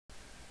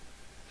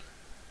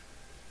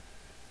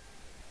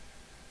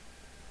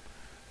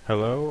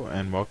Hello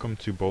and welcome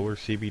to Bowler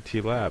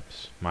CBT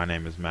Labs. My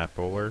name is Matt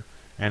Bowler,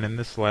 and in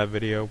this lab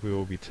video we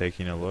will be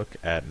taking a look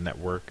at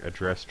network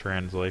address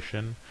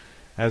translation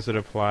as it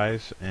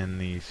applies in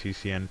the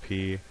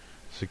CCNP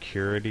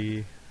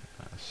Security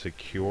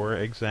Secure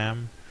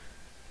exam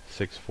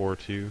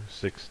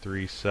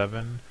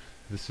 642637.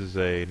 This is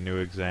a new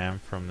exam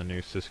from the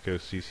new Cisco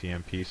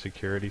CCNP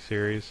Security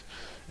series,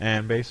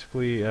 and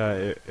basically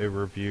it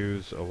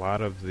reviews a lot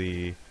of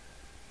the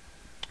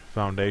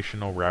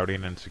foundational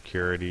routing and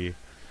security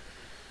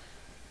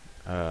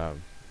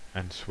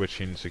and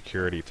switching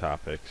security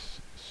topics.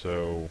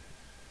 So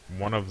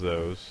one of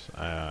those,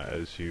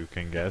 as you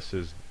can guess,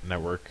 is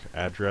network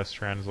address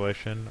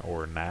translation,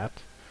 or NAT.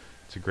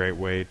 It's a great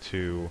way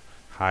to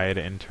hide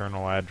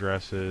internal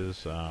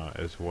addresses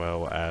as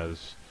well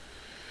as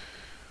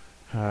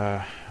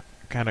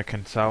kind of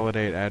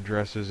consolidate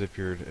addresses if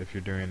you're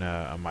doing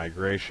a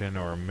migration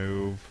or a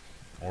move,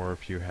 or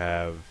if you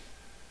have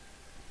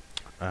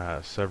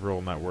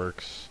several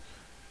networks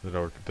that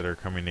are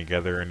coming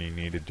together and you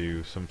need to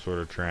do some sort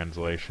of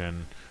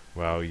translation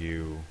while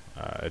you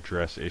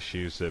address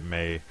issues that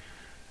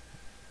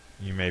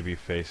you may be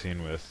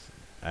facing with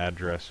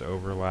address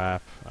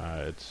overlap.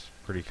 It's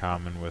pretty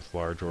common with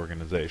large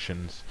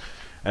organizations.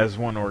 As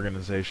one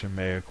organization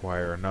may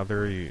acquire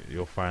another,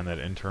 you'll find that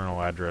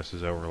internal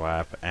addresses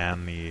overlap,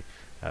 and the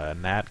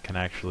NAT can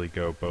actually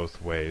go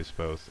both ways,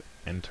 both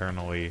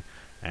internally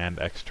and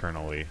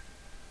externally.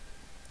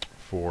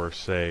 For,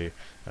 say,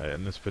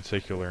 in this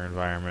particular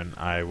environment,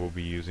 I will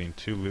be using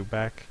two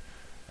loopback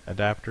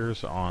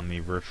adapters on the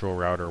virtual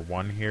router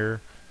 1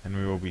 here, and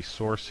we will be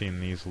sourcing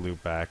these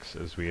loopbacks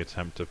as we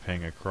attempt to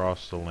ping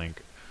across the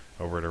link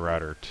over to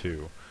router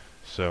 2.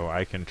 So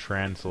I can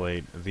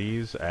translate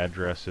these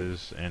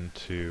addresses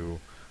into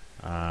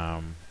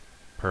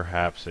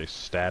perhaps a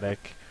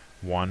static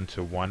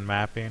 1-to-1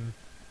 mapping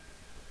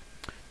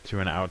to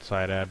an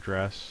outside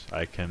address.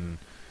 I can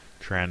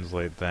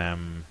translate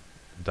them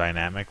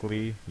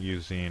dynamically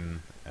using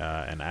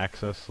an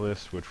access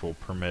list, which will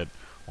permit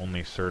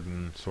only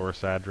certain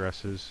source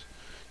addresses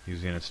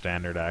using a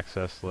standard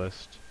access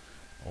list.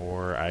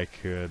 Or I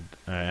could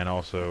and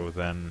also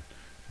then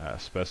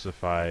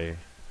specify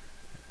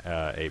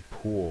a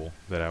pool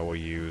that I will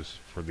use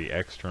for the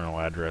external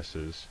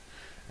addresses.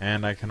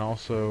 And I can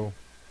also,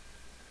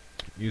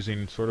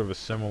 using sort of a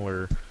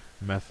similar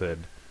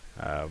method,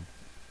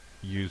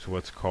 use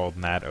what's called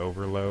NAT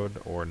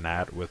overload, or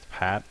NAT with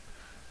PAT.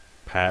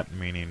 PAT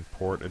meaning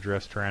port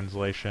address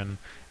translation,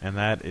 and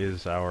that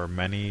is our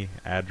many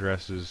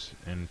addresses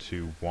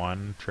into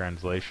one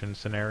translation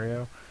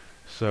scenario.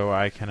 So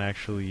I can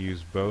actually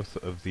use both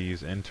of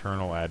these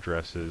internal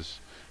addresses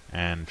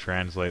and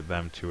translate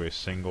them to a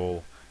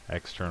single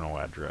external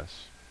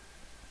address.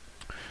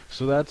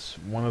 So that's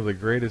one of the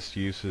greatest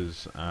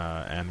uses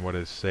and what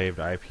has saved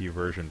IP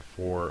version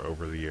 4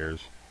 over the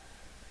years.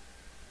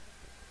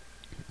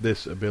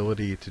 This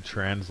ability to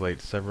translate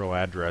several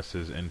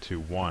addresses into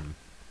one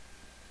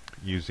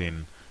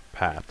using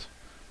PAT,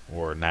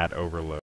 or NAT overload.